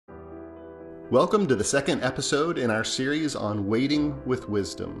Welcome to the second episode in our series on Waiting with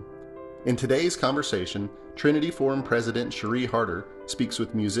Wisdom. In today's conversation, Trinity Forum President Cherie Harder speaks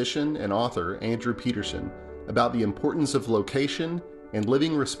with musician and author Andrew Peterson about the importance of location and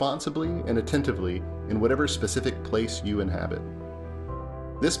living responsibly and attentively in whatever specific place you inhabit.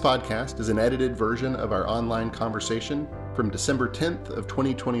 This podcast is an edited version of our online conversation from December 10th of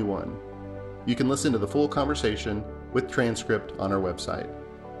 2021. You can listen to the full conversation with transcript on our website.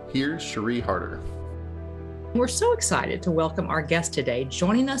 Here's Cherie Harder. We're so excited to welcome our guest today,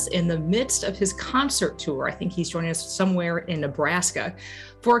 joining us in the midst of his concert tour. I think he's joining us somewhere in Nebraska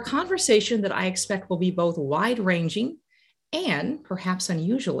for a conversation that I expect will be both wide-ranging and, perhaps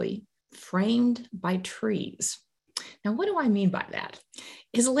unusually, framed by trees. Now, what do I mean by that?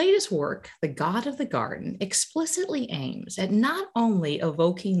 His latest work, The God of the Garden, explicitly aims at not only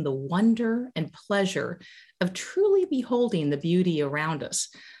evoking the wonder and pleasure of truly beholding the beauty around us,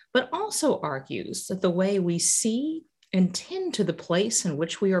 but also argues that the way we see and tend to the place in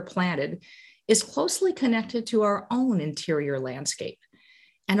which we are planted is closely connected to our own interior landscape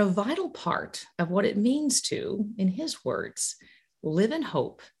and a vital part of what it means to, in his words, live in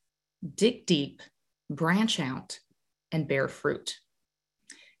hope, dig deep, branch out, and bear fruit.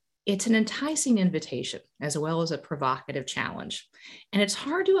 It's an enticing invitation as well as a provocative challenge. And it's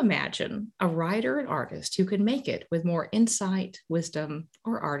hard to imagine a writer and artist who could make it with more insight, wisdom,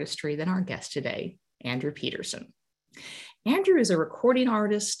 or artistry than our guest today, Andrew Peterson. Andrew is a recording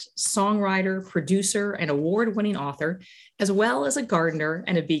artist, songwriter, producer, and award-winning author, as well as a gardener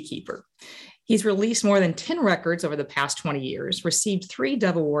and a beekeeper. He's released more than 10 records over the past 20 years, received 3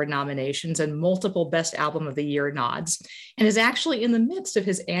 Dove Award nominations and multiple Best Album of the Year nods, and is actually in the midst of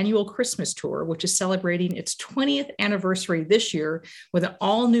his annual Christmas tour, which is celebrating its 20th anniversary this year with an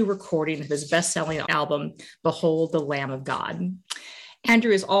all-new recording of his best-selling album, Behold the Lamb of God.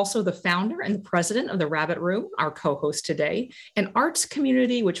 Andrew is also the founder and the president of the Rabbit Room, our co-host today, an arts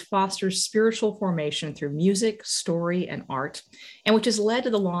community which fosters spiritual formation through music, story, and art, and which has led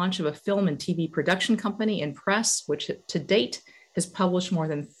to the launch of a film and TV production company and press, which to date has published more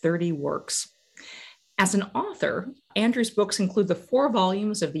than 30 works. As an author, Andrew's books include the 4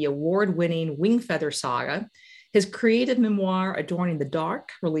 volumes of the award-winning Wingfeather Saga, his creative memoir, Adorning the Dark,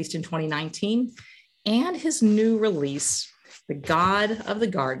 released in 2019, and his new release, The God of the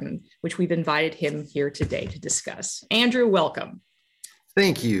Garden, which we've invited him here today to discuss. Andrew, welcome.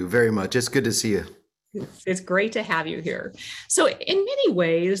 Thank you very much. It's good to see you. It's great to have you here. So in many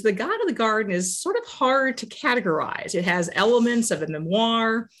ways, The God of the Garden is sort of hard to categorize. It has elements of a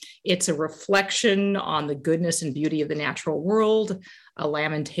memoir. It's a reflection on the goodness and beauty of the natural world, a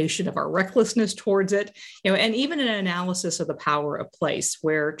lamentation of our recklessness towards it, and even an analysis of the power of place,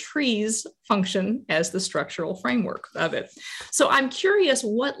 where trees function as the structural framework of it. So I'm curious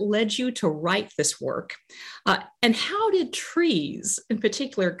what led you to write this work, and how did trees in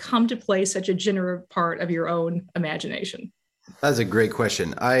particular come to play such a general part of your own imagination? That's a great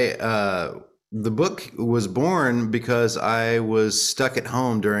question. The book was born because I was stuck at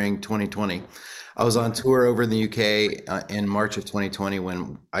home during 2020. I was on tour over in the UK in March of 2020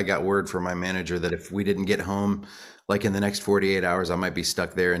 when I got word from my manager that if we didn't get home like in the next 48 hours, I might be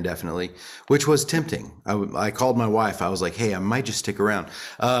stuck there indefinitely, which was tempting. I called my wife. I was like, hey, I might just stick around.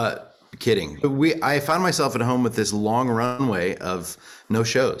 Kidding. I found myself at home with this long runway of no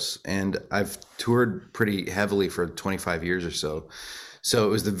shows, and I've toured pretty heavily for 25 years or so. So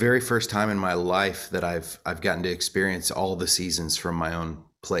it was the very first time in my life that I've gotten to experience all the seasons from my own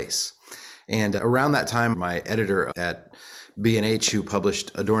place. And around that time, my editor at B&H, who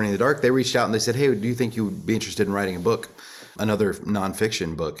published Adorning the Dark, they reached out and they said, hey, do you think you would be interested in writing a book, another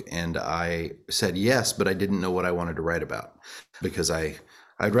nonfiction book? And I said yes, but I didn't know what I wanted to write about, because I'd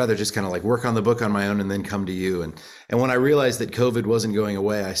rather just kind of like work on the book on my own and then come to you. And when I realized that COVID wasn't going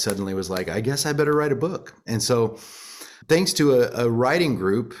away, I suddenly was like, I guess I better write a book. And so thanks to a writing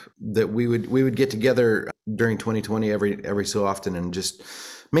group that we would get together during 2020 every so often and just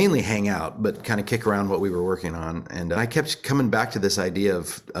mainly hang out, but kind of kick around what we were working on. And I kept coming back to this idea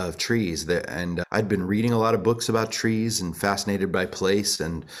of trees, and I'd been reading a lot of books about trees and fascinated by place.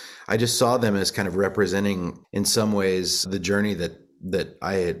 And I just saw them as kind of representing in some ways the journey that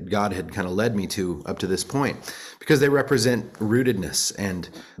God had kind of led me to up to this point, because they represent rootedness and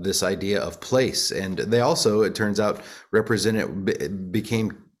this idea of place. And they also, it turns out,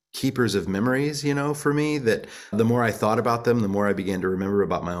 became keepers of memories, for me, that the more I thought about them, the more I began to remember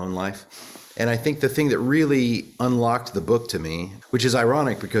about my own life. And I think the thing that really unlocked the book to me, which is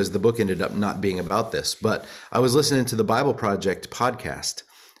ironic because the book ended up not being about this, but I was listening to the Bible Project podcast,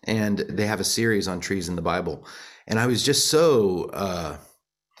 and they have a series on trees in the Bible. And I was just so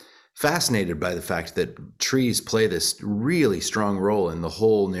fascinated by the fact that trees play this really strong role in the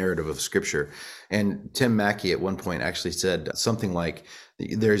whole narrative of Scripture. And Tim Mackey at one point actually said something like,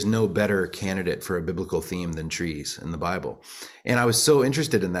 there's no better candidate for a biblical theme than trees in the Bible. And I was so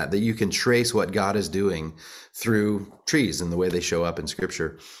interested in that you can trace what God is doing through trees and the way they show up in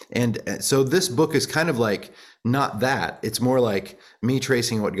Scripture. And so this book is kind of like not that. It's more like me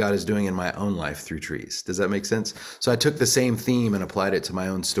tracing what God is doing in my own life through trees. Does that make sense? So I took the same theme and applied it to my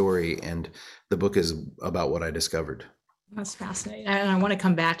own story, and the book is about what I discovered. That's fascinating. And I want to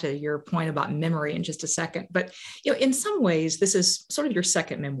come back to your point about memory in just a second. But, in some ways, this is sort of your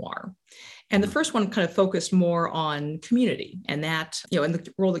second memoir. And the first one kind of focused more on community and that, and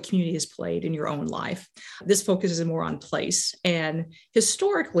the role that community has played in your own life. This focuses more on place. And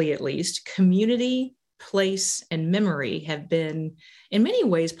historically, at least, community, place, and memory have been, in many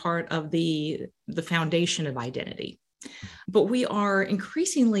ways, part of the foundation of identity. But we are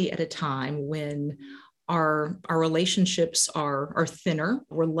increasingly at a time when our relationships are thinner.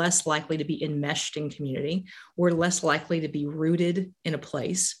 We're less likely to be enmeshed in community. We're less likely to be rooted in a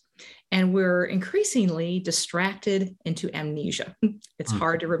place. And we're increasingly distracted into amnesia. It's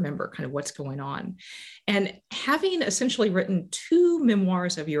hard to remember kind of what's going on. And having essentially written 2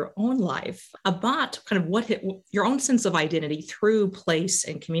 memoirs of your own life about kind of your own sense of identity through place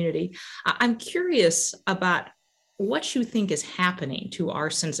and community, I'm curious about what you think is happening to our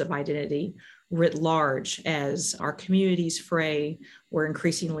sense of identity writ large as our communities fray, we're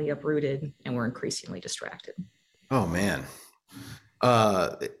increasingly uprooted and we're increasingly distracted. Oh, man.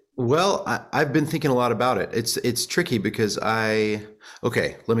 Well, I've been thinking a lot about it. It's tricky because let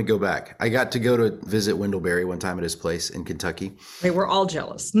me go back. I got to go to visit Wendell Berry one time at his place in Kentucky. They were all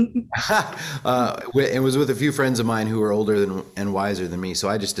jealous. It was with a few friends of mine who were older and wiser than me. So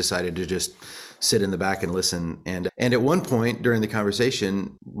I just decided to just sit in the back and listen. And at one point during the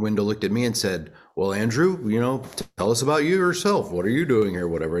conversation, Wendell looked at me and said, "Well, Andrew, tell us about you yourself. What are you doing here?"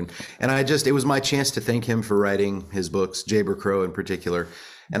 Whatever. And it was my chance to thank him for writing his books, Jayber Crow in particular.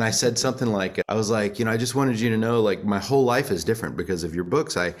 And I said something like, I was like, I just wanted you to know, like, my whole life is different because of your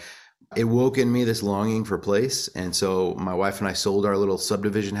books. It woke in me this longing for place. And so my wife and I sold our little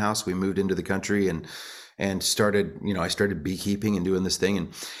subdivision house. We moved into the country and started, I started beekeeping and doing this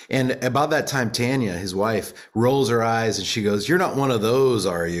thing. And about that time, Tanya, his wife, rolls her eyes and she goes, "You're not one of those,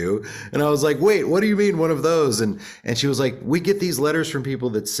 are you?" And I was like, "Wait, what do you mean one of those?" And she was like, "We get these letters from people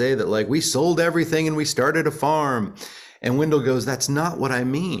that say that, like, we sold everything and we started a farm." And Wendell goes, "That's not what I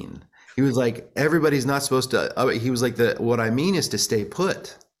mean." He was like, "Everybody's not supposed to," he was like, "What I mean is to stay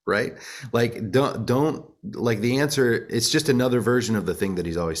put." Right? Like, don't like the answer. It's just another version of the thing that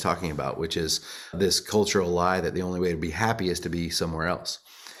he's always talking about, which is this cultural lie that the only way to be happy is to be somewhere else.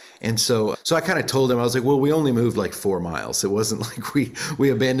 And so I kind of told him, I was like, "Well, we only moved like 4 miles. It wasn't like we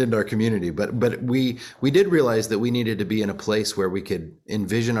abandoned our community, but we did realize that we needed to be in a place where we could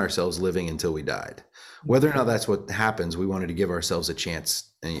envision ourselves living until we died. Whether or not that's what happens, we wanted to give ourselves a chance,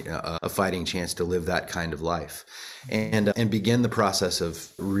 a fighting chance to live that kind of life, and begin the process of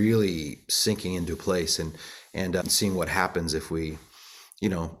really sinking into place and seeing what happens if we,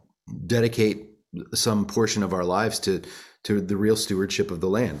 dedicate some portion of our lives to the real stewardship of the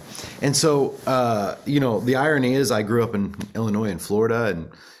land. And so, the irony is I grew up in Illinois and Florida, and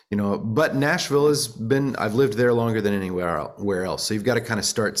but Nashville I've lived there longer than anywhere else. So you've got to kind of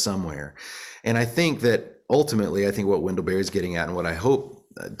start somewhere. And I think that ultimately, what Wendell Berry is getting at, and what I hope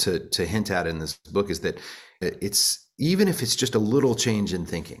to hint at in this book, is that it's, even if it's just a little change in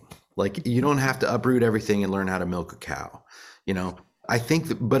thinking, like, you don't have to uproot everything and learn how to milk a cow, I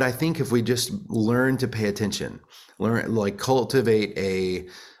think if we just learn to pay attention, cultivate a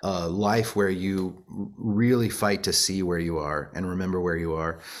life where you really fight to see where you are and remember where you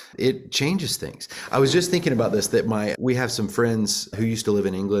are, it changes things. I was just thinking about this, that we have some friends who used to live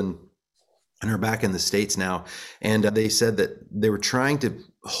in England and are back in the States now. And they said that they were trying to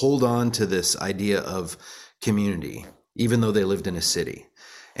hold on to this idea of community, even though they lived in a city.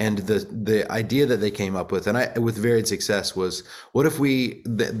 And the idea that they came up with, and with varied success, was, what if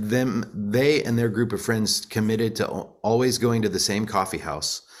they and their group of friends committed to always going to the same coffee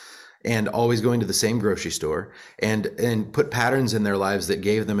house and always going to the same grocery store, and put patterns in their lives that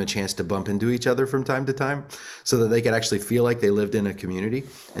gave them a chance to bump into each other from time to time, so that they could actually feel like they lived in a community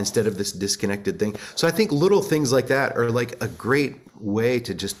instead of this disconnected thing. So I think little things like that are like a great way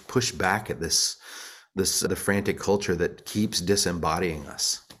to just push back at the frantic culture that keeps disembodying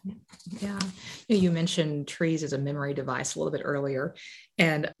us. Yeah. You mentioned trees as a memory device a little bit earlier,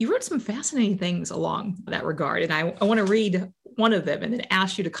 and you wrote some fascinating things along that regard. And I want to read one of them and then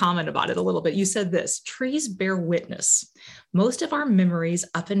ask you to comment about it a little bit. You said this: "Trees bear witness. Most of our memories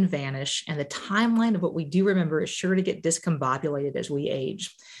up and vanish, and the timeline of what we do remember is sure to get discombobulated as we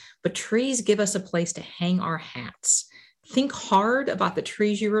age. But trees give us a place to hang our hats. Think hard about the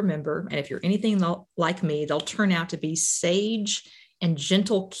trees you remember, and if you're anything like me, they'll turn out to be sage and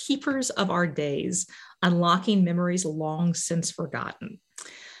gentle keepers of our days, unlocking memories long since forgotten.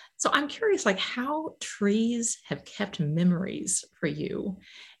 So I'm curious, like how trees have kept memories for you.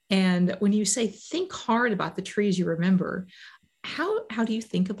 And when you say think hard about the trees you remember, how do you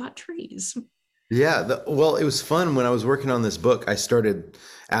think about trees? Yeah, well, it was fun when I was working on this book. I started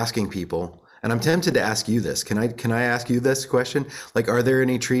asking people, and I'm tempted to ask you this. Can I ask you this question? Like, are there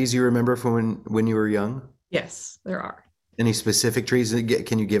any trees you remember from when you were young? Yes, there are. Any specific trees?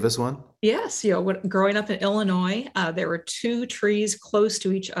 Can you give us one? Yes, growing up in Illinois, there were two trees close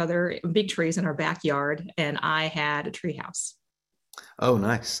to each other, big trees in our backyard, and I had a tree house. Oh,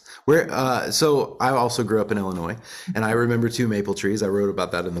 nice. So I also grew up in Illinois, and I remember two maple trees. I wrote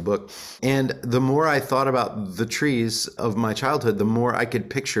about that in the book. And the more I thought about the trees of my childhood, the more I could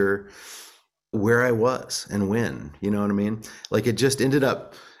picture where I was and when, you know what I mean? Like it just ended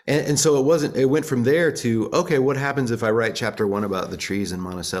up, and so it went from there to, okay, what happens if I write chapter 1 about the trees in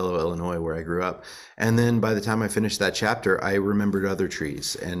Monticello, Illinois, where I grew up? And then by the time I finished that chapter, I remembered other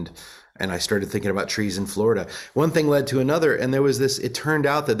trees, and I started thinking about trees in Florida. One thing led to another, and it turned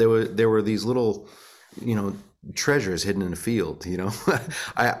out that there were these little, treasures hidden in a field,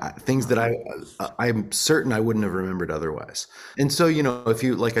 things that I'm certain I wouldn't have remembered otherwise. And so, if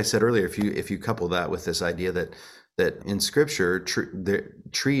you, like I said earlier, if you couple that with this idea that in scripture,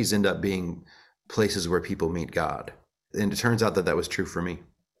 trees end up being places where people meet God. And it turns out that was true for me.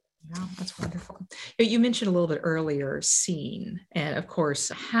 Yeah, that's wonderful. You mentioned a little bit earlier seeing, and of course,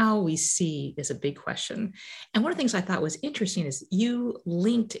 how we see is a big question. And one of the things I thought was interesting is you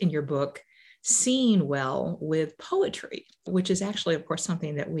linked in your book seeing well with poetry, which is actually, of course,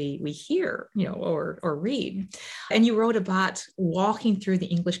 something that we hear, or read. And you wrote about walking through the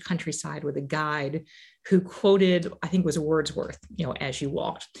English countryside with a guide who quoted, I think it was Wordsworth, as you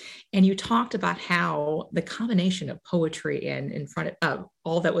walked. And you talked about how the combination of poetry and in front of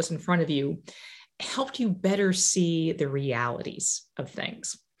all that was in front of you helped you better see the realities of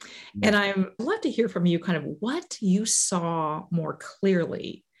things. And I'd love to hear from you kind of what you saw more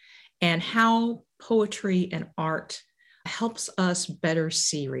clearly and how poetry and art helps us better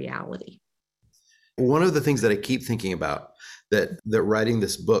see reality. One of the things that I keep thinking about that writing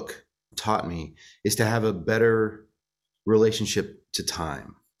this book taught me is to have a better relationship to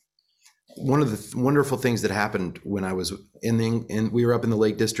time. One of the wonderful things that happened when I was we were up in the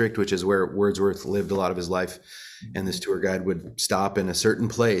Lake District, which is where Wordsworth lived a lot of his life. And this tour guide would stop in a certain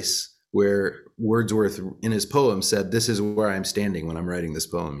place where Wordsworth in his poem said, "This is where I'm standing when I'm writing this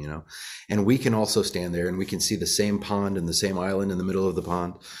poem," and we can also stand there and we can see the same pond and the same island in the middle of the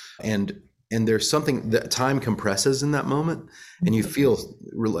pond. And there's something that time compresses in that moment, and you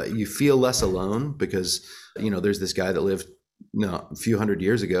feel less alone because, there's this guy that lived a few hundred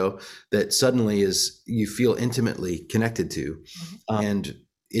years ago that suddenly you feel intimately connected to. And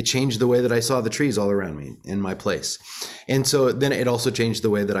it changed the way that I saw the trees all around me in my place. And so then it also changed the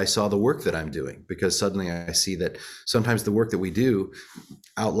way that I saw the work that I'm doing, because suddenly I see that sometimes the work that we do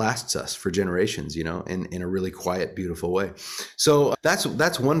outlasts us for generations, in a really quiet, beautiful way. So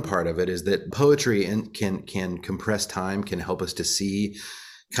that's one part of it, is that poetry can compress time, can help us to see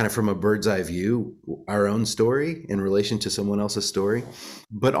kind of from a bird's eye view our own story in relation to someone else's story.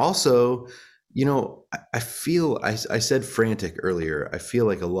 But also, I feel, I said frantic earlier. I feel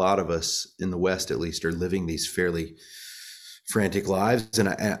like a lot of us in the West, at least, are living these fairly frantic lives. And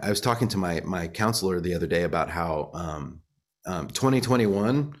I was talking to my counselor the other day about how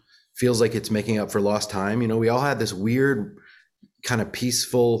 2021 feels like it's making up for lost time. We all had this weird kind of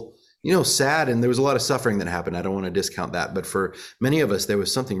peaceful, sad, and there was a lot of suffering that happened. I don't want to discount that. But for many of us, there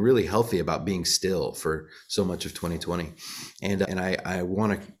was something really healthy about being still for so much of 2020. And I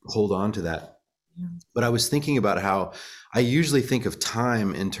want to hold on to that. But I was thinking about how I usually think of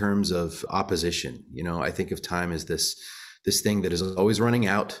time in terms of opposition. I think of time as this thing that is always running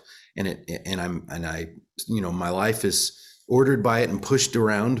out, my life is ordered by it and pushed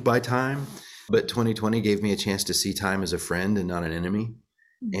around by time. But 2020 gave me a chance to see time as a friend and not an enemy.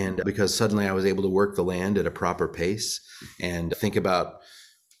 And because suddenly I was able to work the land at a proper pace and think about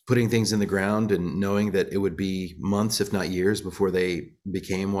putting things in the ground and knowing that it would be months, if not years, before they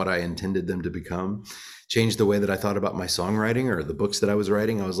became what I intended them to become, changed the way that I thought about my songwriting or the books that I was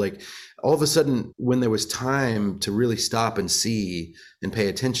writing. I was like, all of a sudden, when there was time to really stop and see and pay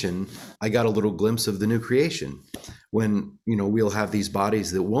attention, I got a little glimpse of the new creation when, we'll have these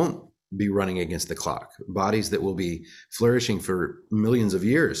bodies that won't be running against the clock, bodies that will be flourishing for millions of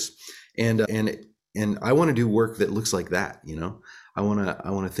years. And I want to do work that looks like that. I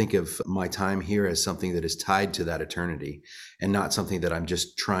want to think of my time here as something that is tied to that eternity, and not something that I'm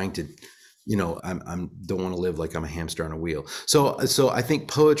just trying to, I'm don't want to live like I'm a hamster on a wheel. So I think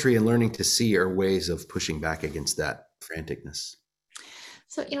poetry and learning to see are ways of pushing back against that franticness.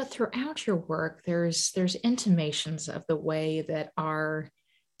 So, throughout your work, there's intimations of the way that our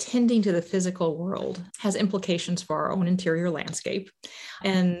tending to the physical world has implications for our own interior landscape.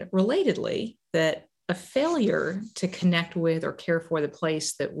 And relatedly, that a failure to connect with or care for the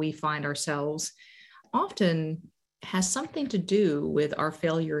place that we find ourselves often has something to do with our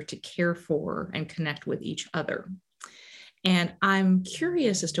failure to care for and connect with each other. And I'm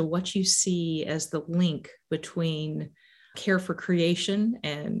curious as to what you see as the link between care for creation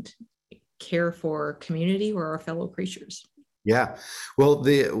and care for community or our fellow creatures. Yeah. Well,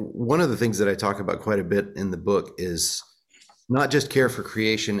 one of the things that I talk about quite a bit in the book is not just care for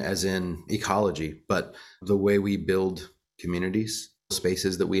creation as in ecology, but the way we build communities,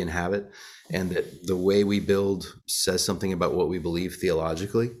 spaces that we inhabit, and that the way we build says something about what we believe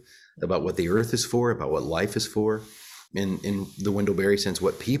theologically, about what the earth is for, about what life is for, in the Wendell Berry sense,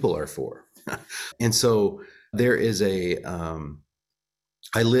 what people are for. And so there is we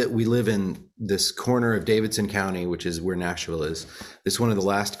live in this corner of Davidson County, which is where Nashville is. It's one of the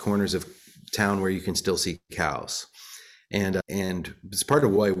last corners of town where you can still see cows. And it's part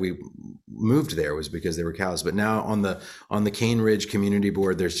of why we moved there was because there were cows. But now on the Cane Ridge Community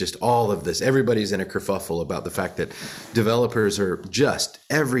Board, there's just all of this. Everybody's in a kerfuffle about the fact that developers are just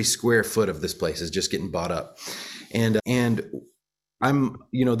every square foot of this place is just getting bought up. And I'm,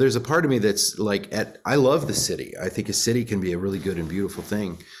 there's a part of me that's like, I love the city. I think a city can be a really good and beautiful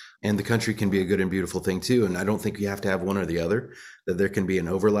thing. And the country can be a good and beautiful thing too. And I don't think you have to have one or the other, that there can be an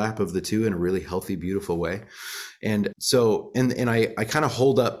overlap of the two in a really healthy, beautiful way. And so, and I kind of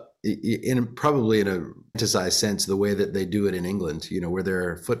hold up probably in a romanticized sense, the way that they do it in England, where there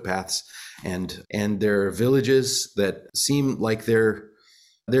are footpaths and there are villages that seem like they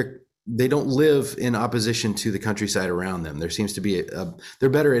don't live in opposition to the countryside around them. There seems to be they're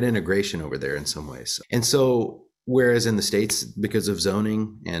better at integration over there in some ways. And so, whereas in the States, because of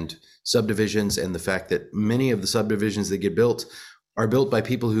zoning and subdivisions and the fact that many of the subdivisions that get built are built by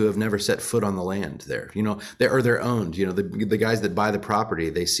people who have never set foot on the land there, they're owned, the guys that buy the property,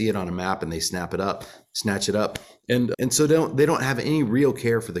 they see it on a map and they snatch it up. And so they don't have any real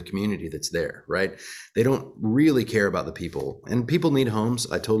care for the community that's there, right? They don't really care about the people, and people need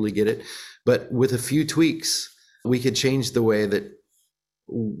homes. I totally get it. But with a few tweaks, we could change the way that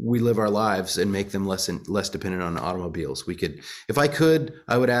we live our lives and make them less dependent on automobiles. If I could,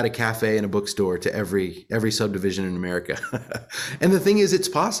 I would add a cafe and a bookstore to every subdivision in America. And the thing is, it's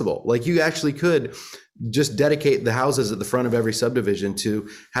possible. Like, you actually could just dedicate the houses at the front of every subdivision to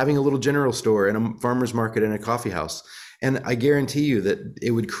having a little general store and a farmer's market and a coffee house. And I guarantee you that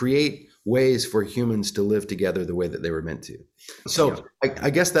it would create ways for humans to live together the way that they were meant to. So I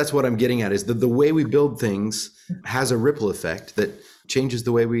guess that's what I'm getting at, is that the way we build things has a ripple effect that changes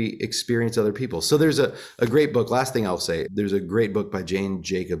the way we experience other people. So there's a great book. Last thing I'll say, there's a great book by Jane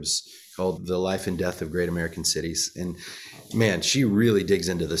Jacobs called The Life and Death of Great American Cities. And man, she really digs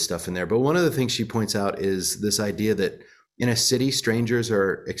into this stuff in there. But one of the things she points out is this idea that in a city, strangers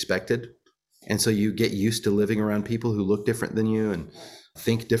are expected. And so you get used to living around people who look different than you and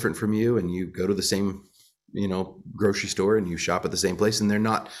think different from you. And you go to the same, grocery store and you shop at the same place, and they're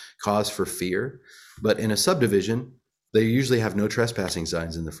not cause for fear. But in a subdivision, they usually have no trespassing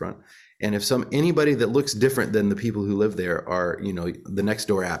signs in the front. And if anybody that looks different than the people who live there are, the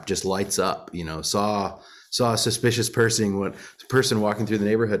Nextdoor app just lights up, saw a suspicious person walking through the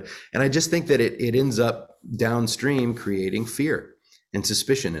neighborhood. And I just think that it ends up downstream creating fear and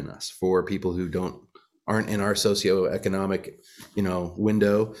suspicion in us for people who aren't in our socioeconomic,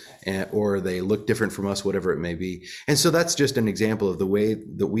 window, or they look different from us, whatever it may be. And so that's just an example of the way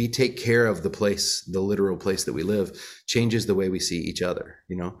that we take care of the place, the literal place that we live, changes the way we see each other,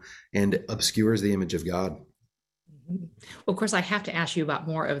 and obscures the image of God. Well, of course, I have to ask you about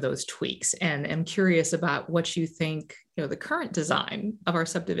more of those tweaks, and I'm curious about what you think, the current design of our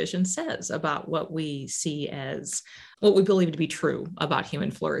subdivision says about what we see as what we believe to be true about human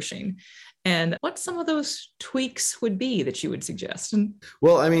flourishing, and what some of those tweaks would be that you would suggest.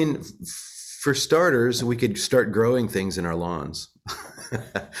 Well, I mean, for starters, we could start growing things in our lawns.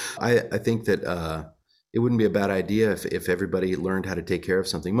 I think that it wouldn't be a bad idea if everybody learned how to take care of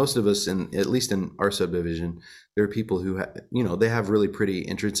something. Most of us, at least in our subdivision, there are people who they have really pretty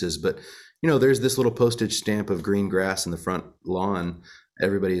entrances, but there's this little postage stamp of green grass in the front lawn,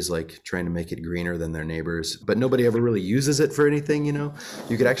 Everybody's like trying to make it greener than their neighbors, but nobody ever really uses it for anything, you know?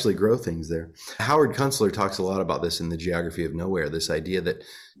 You could actually grow things there. Howard Kunstler talks a lot about this in The Geography of Nowhere, this idea that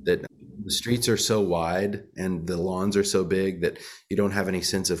the streets are so wide and the lawns are so big that you don't have any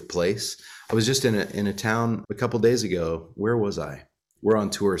sense of place. I was just in a town a couple days ago. Where was I? We're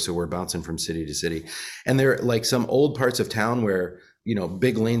on tour, so we're bouncing from city to city. And there are like some old parts of town where, you know,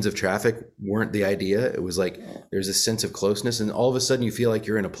 big lanes of traffic weren't the idea. It was like there's a sense of closeness, and all of a sudden you feel like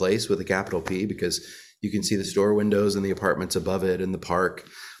you're in a place with a capital P because you can see the store windows and the apartments above it and the park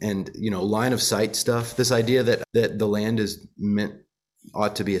and, you know, line of sight stuff. This idea that the land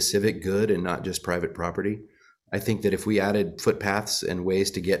ought to be a civic good and not just private property. I think that if we added footpaths and ways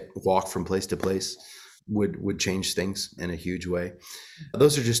to walk from place to place, would change things in a huge way.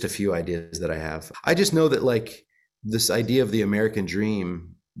 Those are just a few ideas that I have. I just know that like this idea of the American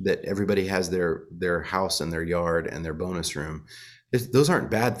dream, that everybody has their house and their yard and their bonus room, those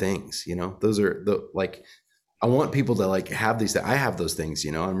aren't bad things, you know. Those are like, I want people to like have these. I have those things,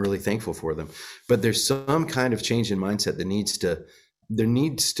 you know. I'm really thankful for them. But there's some kind of change in mindset that there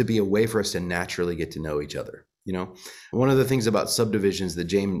needs to be a way for us to naturally get to know each other. You know, one of the things about subdivisions that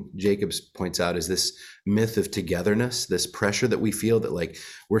James Jacobs points out is this myth of togetherness, this pressure that we feel that like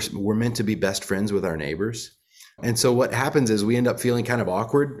we're meant to be best friends with our neighbors. And so what happens is we end up feeling kind of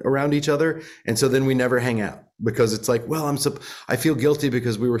awkward around each other. And so then we never hang out because it's like, well, I feel guilty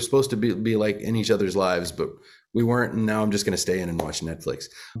because we were supposed to be like in each other's lives, but we weren't. And now I'm just going to stay in and watch Netflix.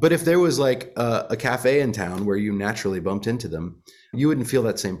 But if there was like a cafe in town where you naturally bumped into them, you wouldn't feel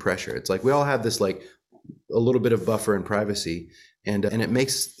that same pressure. It's like we all have this like a little bit of buffer and privacy, and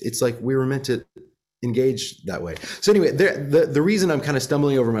it's like we were meant to engage that way. So anyway, the reason I'm kind of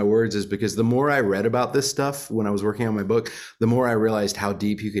stumbling over my words is because the more I read about this stuff when I was working on my book, the more I realized how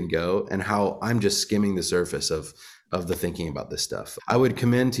deep you can go and how I'm just skimming the surface of the thinking about this stuff. I would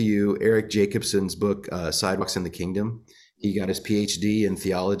commend to you Eric Jacobson's book, Sidewalks in the Kingdom. He got his PhD in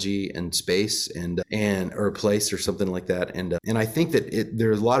theology and space or place or something like that. And I think that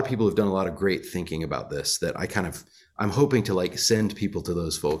there's a lot of people who've done a lot of great thinking about this that I'm hoping to like send people to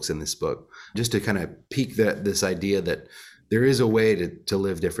those folks in this book, just to kind of pique this idea that there is a way to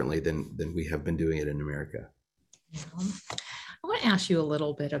live differently than we have been doing it in America. I want to ask you a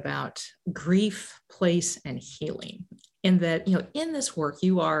little bit about grief, place, and healing. In that, you know, in this work,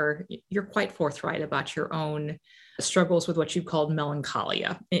 you're quite forthright about your own struggles with what you called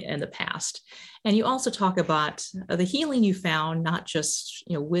melancholia in the past. And you also talk about the healing you found, not just,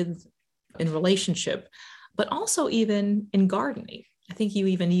 you know, in relationship, but also even in gardening. I think you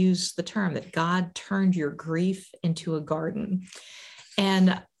even used the term that God turned your grief into a garden.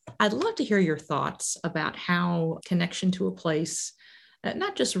 And I'd love to hear your thoughts about how connection to a place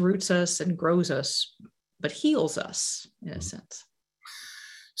not just roots us and grows us, but heals us in a sense.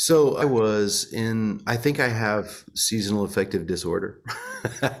 So I think I have seasonal affective disorder.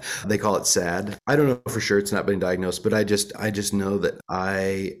 They call it SAD. I don't know for sure, it's not been diagnosed, but I just know that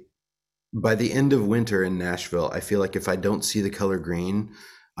by the end of winter in Nashville, I feel like if I don't see the color green,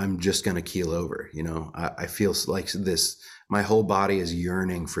 I'm just going to keel over. You know, I feel like my whole body is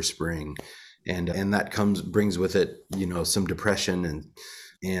yearning for spring, and that brings with it, you know, some depression.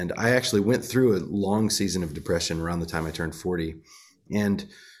 And I actually went through a long season of depression around the time I turned 40. And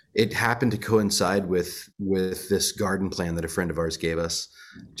it happened to coincide with this garden plan that a friend of ours gave us,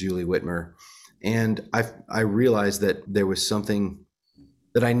 Julie Whitmer. And I realized that there was something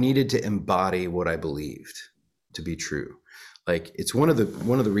that I needed to embody what I believed to be true. Like, it's one of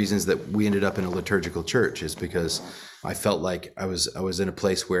the reasons that we ended up in a liturgical church is because I felt like I was in a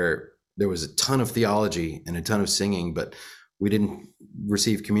place where there was a ton of theology and a ton of singing, but we didn't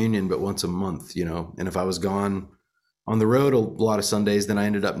receive communion but once a month, you know. And if I was gone on the road a lot of Sundays, then I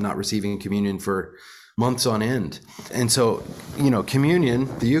ended up not receiving communion for months on end. And so, you know, communion,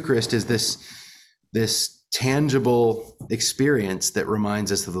 the Eucharist, is this tangible experience that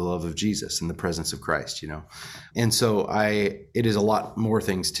reminds us of the love of Jesus and the presence of Christ, you know. And so it is a lot more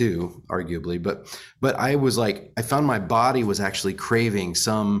things too, arguably, but I was like, I found my body was actually craving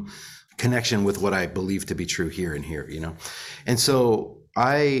some connection with what I believe to be true here and here, you know. And so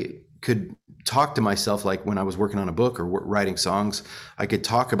I could talk to myself, like when I was working on a book or writing songs, I could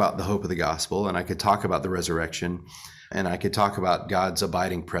talk about the hope of the gospel, and I could talk about the resurrection, and I could talk about God's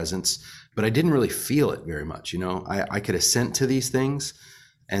abiding presence, but I didn't really feel it very much. You know, I could assent to these things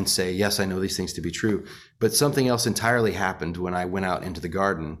and say, yes, I know these things to be true, but something else entirely happened when I went out into the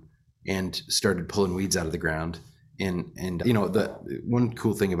garden and started pulling weeds out of the ground. And you know, the one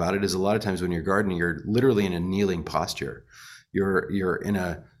cool thing about it is a lot of times when you're gardening, you're literally in a kneeling posture. You're in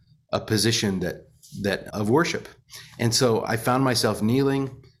a position that that of worship. And so I found myself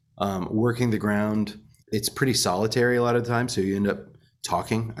kneeling, working the ground. It's pretty solitary a lot of the time. So you end up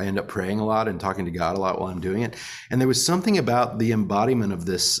talking. I end up praying a lot and talking to God a lot while I'm doing it. And there was something about the embodiment of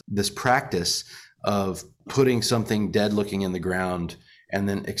this practice of putting something dead looking in the ground and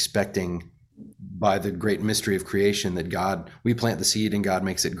then expecting, by the great mystery of creation, that we plant the seed and God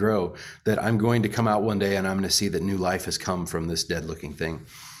makes it grow, that I'm going to come out one day and I'm going to see that new life has come from this dead looking thing.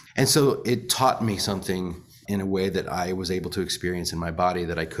 And so it taught me something in a way that I was able to experience in my body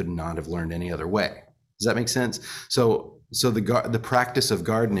that I could not have learned any other way. Does that make sense? So the practice of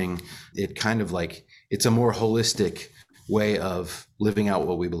gardening, it kind of like, it's a more holistic way of living out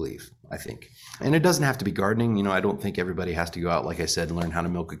what we believe, I think. And it doesn't have to be gardening. You know, I don't think everybody has to go out, like I said, and learn how to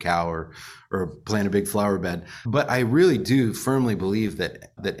milk a cow or plant a big flower bed. But I really do firmly believe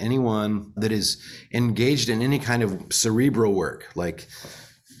that anyone that is engaged in any kind of cerebral work, like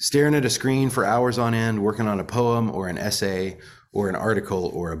staring at a screen for hours on end, working on a poem or an essay or an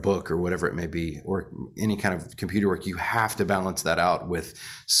article or a book or whatever it may be, or any kind of computer work, you have to balance that out with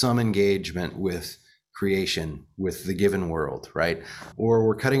some engagement with creation, with the given world, right? Or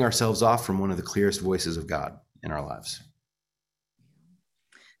we're cutting ourselves off from one of the clearest voices of God in our lives.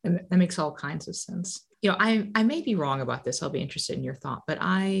 And that makes all kinds of sense. You know, I may be wrong about this. I'll be interested in your thought. But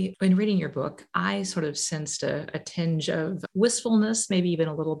in reading your book, I sort of sensed a tinge of wistfulness, maybe even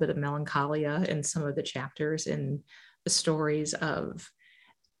a little bit of melancholia in some of the chapters in the stories of,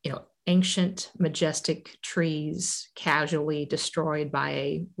 you know, ancient, majestic trees casually destroyed by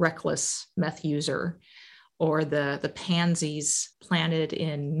a reckless meth user, or the pansies planted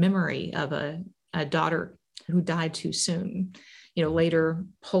in memory of a daughter who died too soon, you know, later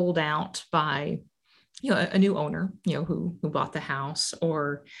pulled out by, you know, a new owner, you know, who bought the house,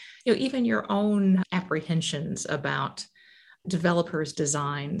 or, you know, even your own apprehensions about developers'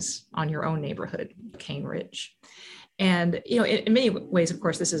 designs on your own neighborhood, Cane Ridge. And, you know, in many ways, of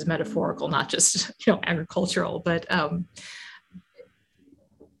course, this is metaphorical, not just, you know, agricultural, but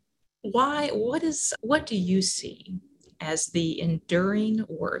what do you see as the enduring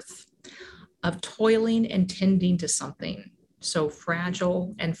worth of toiling and tending to something so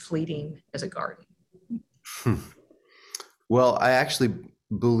fragile and fleeting as a garden? Well, I actually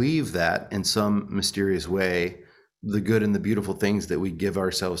believe that in some mysterious way, the good and the beautiful things that we give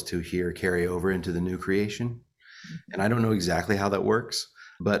ourselves to here carry over into the new creation. And I don't know exactly how that works,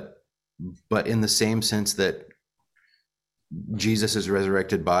 but in the same sense that Jesus'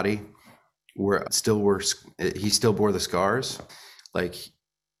 resurrected body, he still bore the scars. Like,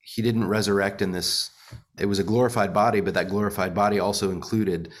 he didn't resurrect in this, it was a glorified body, but that glorified body also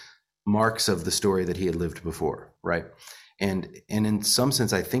included marks of the story that he had lived before, right? And in some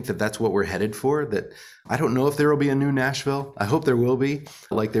sense, I think that that's what we're headed for. That I don't know if there will be a new Nashville. I hope there will be,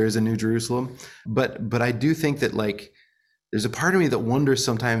 like there is a new Jerusalem. But I do think that, like, there's a part of me that wonders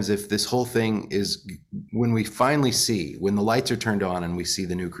sometimes if this whole thing is, when we finally see, when the lights are turned on and we see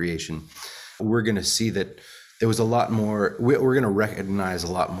the new creation, we're going to see that there was a lot more. We're going to recognize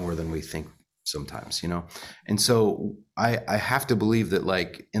a lot more than we think sometimes, you know? And so I have to believe that,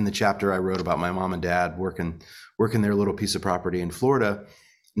 like, in the chapter I wrote about my mom and dad working their little piece of property in Florida,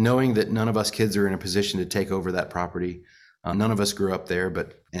 knowing that none of us kids are in a position to take over that property. None of us grew up there,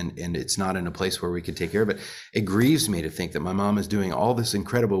 and it's not in a place where we could take care of it. It grieves me to think that my mom is doing all this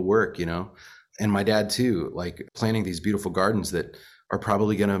incredible work, you know, and my dad too, like planting these beautiful gardens that are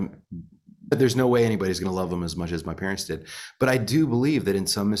probably there's no way anybody's going to love them as much as my parents did. But I do believe that in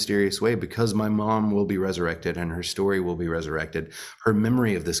some mysterious way, because my mom will be resurrected and her story will be resurrected, her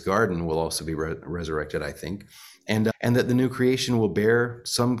memory of this garden will also be resurrected, I think. And that the new creation will bear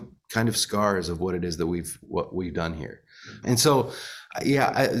some kind of scars of what it is that we've done here. And so,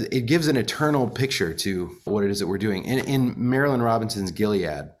 yeah, it gives an eternal picture to what it is that we're doing. In Marilyn Robinson's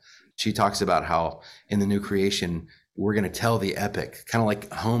Gilead, she talks about how in the new creation, we're going to tell the epic, kind of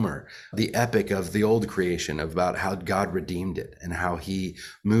like Homer, the epic of the old creation, about how God redeemed it and how he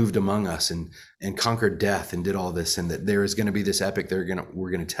moved among us and conquered death and did all this, and that there is going to be this epic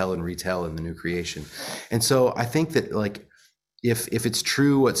we're going to tell and retell in the new creation. And so I think that, like, if it's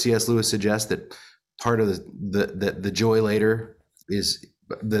true what C.S. Lewis suggests, that part of the joy later is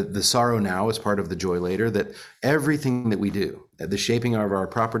the sorrow now is part of the joy later, that everything that we do, the shaping of our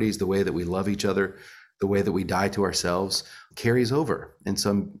properties, the way that we love each other, the way that we die to ourselves, carries over in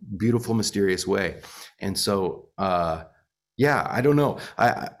some beautiful, mysterious way. And so, yeah, I don't know.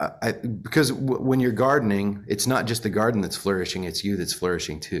 Because when you're gardening, it's not just the garden that's flourishing, it's you that's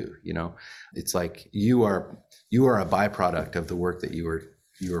flourishing too. You know, it's like you are a byproduct of the work that you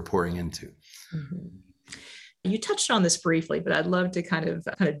were pouring into. Mm-hmm. You touched on this briefly, but I'd love to kind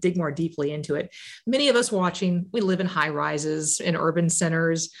of dig more deeply into it. Many of us watching, we live in high rises in urban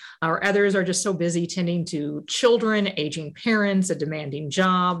centers, or others are just so busy tending to children, aging parents, a demanding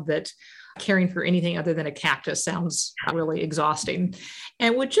job that caring for anything other than a cactus sounds really exhausting.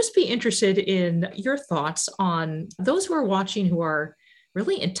 And would just be interested in your thoughts on those who are watching who are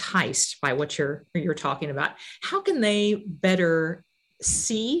really enticed by what you're talking about. How can they better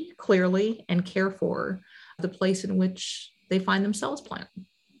see clearly and care for the place in which they find themselves planted?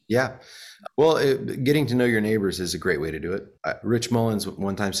 Yeah. Well, getting to know your neighbors is a great way to do it. Rich Mullins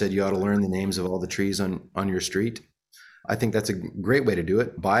one time said you ought to learn the names of all the trees on your street. I think that's a great way to do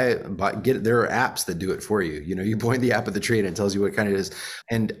it. There are apps that do it for you. You point the app at the tree and it tells you what kind it is.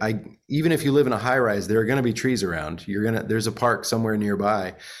 And even if you live in a high rise, there are going to be trees around. There's a park somewhere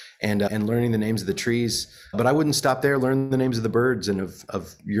nearby, and learning the names of the trees. But I wouldn't stop there. Learn the names of the birds and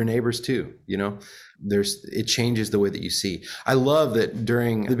of your neighbors too. It changes the way that you see. I love that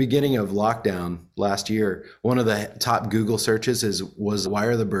during the beginning of lockdown last year, one of the top Google searches was why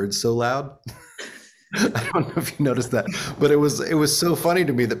are the birds so loud? I don't know if you noticed that, but it was so funny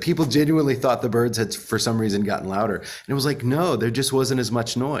to me that people genuinely thought the birds had for some reason gotten louder. And it was like, no, there just wasn't as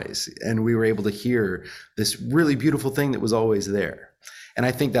much noise. And we were able to hear this really beautiful thing that was always there. And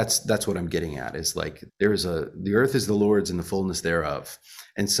I think that's what I'm getting at, is like the earth is the Lord's and the fullness thereof.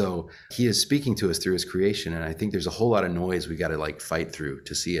 And so he is speaking to us through his creation. And I think there's a whole lot of noise we got to fight through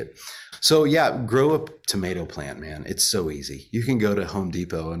to see it. So yeah, grow a tomato plant, man. It's so easy. You can go to Home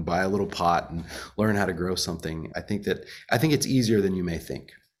Depot and buy a little pot and learn how to grow something. I think it's easier than you may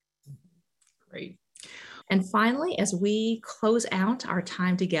think. Great. And finally, as we close out our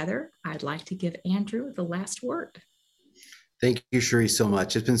time together, I'd like to give Andrew the last word. Thank you, Cherie, so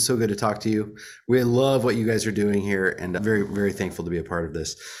much. It's been so good to talk to you. We love what you guys are doing here, and I'm very, very thankful to be a part of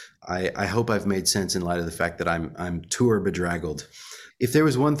this. I hope I've made sense in light of the fact that I'm tour bedraggled. If there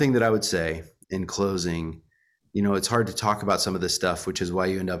was one thing that I would say in closing, it's hard to talk about some of this stuff, which is why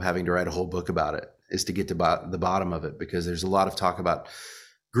you end up having to write a whole book about it, is to get to the bottom of it, because there's a lot of talk about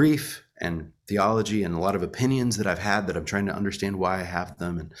grief and theology and a lot of opinions that I've had that I'm trying to understand why I have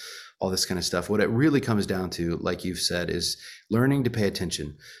them and all this kind of stuff. What it really comes down to, like you've said, is learning to pay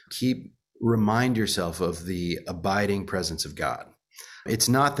attention. Remind yourself of the abiding presence of God. It's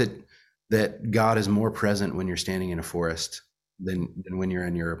not that God is more present when you're standing in a forest than when you're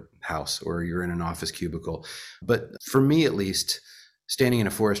in your house or you're in an office cubicle. But for me, at least, standing in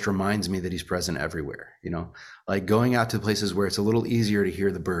a forest reminds me that he's present everywhere, like going out to places where it's a little easier to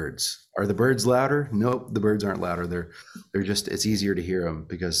hear the birds. Are the birds louder? Nope, the birds aren't louder. They're just, it's easier to hear them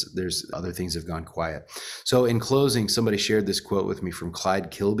because there's other things have gone quiet. So in closing, somebody shared this quote with me from Clyde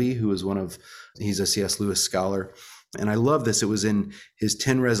Kilby, who is he's a C.S. Lewis scholar. And I love this. It was in his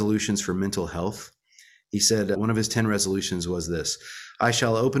 10 resolutions for mental health. He said one of his 10 resolutions was this: I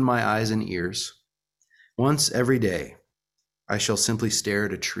shall open my eyes and ears. Once every day, I shall simply stare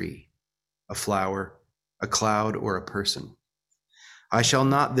at a tree, a flower, a cloud, or a person. I shall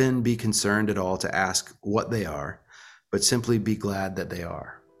not then be concerned at all to ask what they are, but simply be glad that they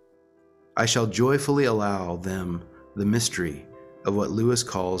are. I shall joyfully allow them the mystery of what Lewis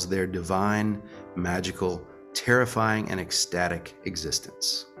calls their divine, magical, terrifying, and ecstatic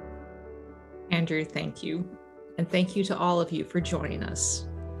existence. Andrew, thank you. And thank you to all of you for joining us.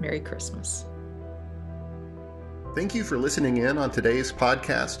 Merry Christmas. Thank you for listening in on today's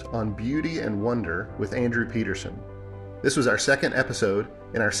podcast on Beauty and Wonder with Andrew Peterson. This was our second episode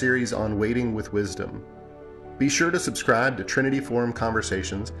in our series on Waiting with Wisdom. Be sure to subscribe to Trinity Forum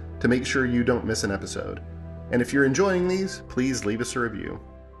Conversations to make sure you don't miss an episode. And if you're enjoying these, please leave us a review.